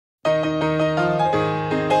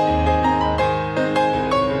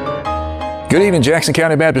Good evening, Jackson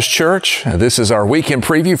County Baptist Church. This is our weekend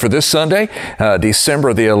preview for this Sunday,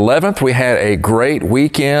 December the 11th. We had a great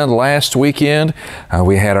weekend last weekend.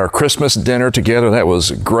 We had our Christmas dinner together. That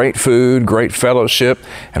was great food, great fellowship,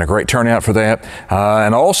 and a great turnout for that.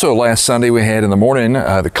 And also last Sunday we had in the morning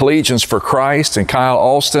the Collegians for Christ and Kyle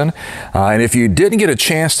Alston. And if you didn't get a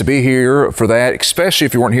chance to be here for that, especially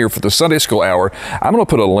if you weren't here for the Sunday school hour, I'm going to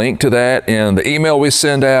put a link to that in the email we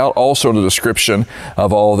send out, also in the description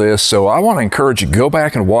of all this. So I want to encourage you, go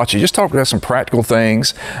back and watch it. Just talk about some practical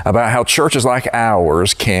things about how churches like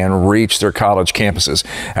ours can reach their college campuses.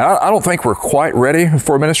 And I don't think we're quite ready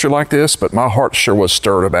for a ministry like this, but my heart sure was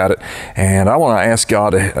stirred about it. And I want to ask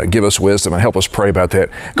God to give us wisdom and help us pray about that.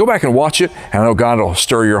 Go back and watch it, and I know God will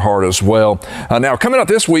stir your heart as well. Now, coming up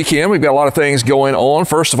this weekend, we've got a lot of things going on.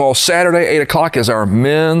 First of all, Saturday, 8 o'clock is our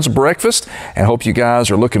men's breakfast, and I hope you guys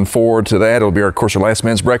are looking forward to that. It'll be, of course, our last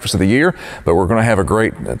men's breakfast of the year, but we're going to have a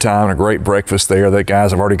great time and a great breakfast there. The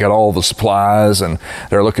guys have already got all the supplies, and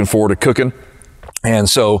they're looking forward to cooking. And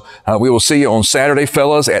so we will see you on Saturday,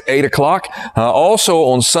 fellas, at 8 o'clock. Also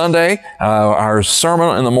on Sunday, our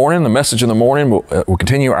sermon in the morning, the message in the morning, will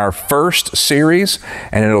continue our first series,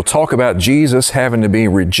 and it'll talk about Jesus having to be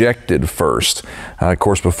rejected first, of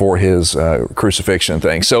course, before his crucifixion and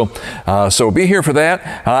things. So be here for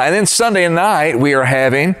that. And then Sunday night, we are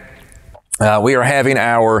having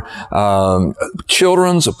our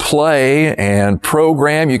children's play and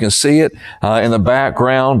program. You can see it in the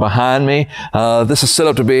background behind me. This is set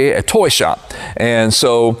up to be a toy shop. And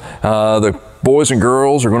so the boys and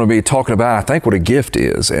girls are going to be talking about, I think, what a gift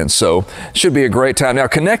is. And so it should be a great time. Now,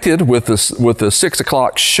 connected with the 6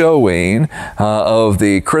 o'clock showing of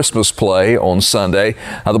the Christmas play on Sunday,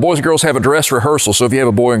 the boys and girls have a dress rehearsal. So if you have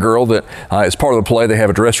a boy and girl that is part of the play, they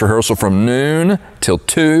have a dress rehearsal from noon till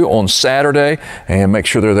 2 on Saturday, and make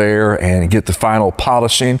sure they're there and get the final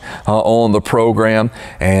polishing on the program.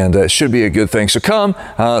 And it should be a good thing. So come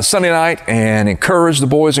Sunday night and encourage the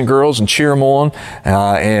boys and girls and cheer them on.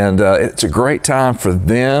 It's a great time for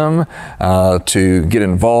them to get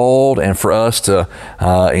involved, and for us to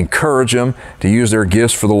encourage them to use their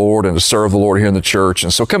gifts for the Lord and to serve the Lord here in the church.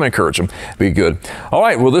 And so come and encourage them. Be good. All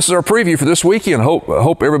right. Well, this is our preview for this weekend.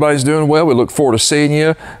 Hope everybody's doing well. We look forward to seeing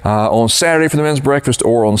you on Saturday for the men's breakfast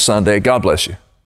or on Sunday. God bless you.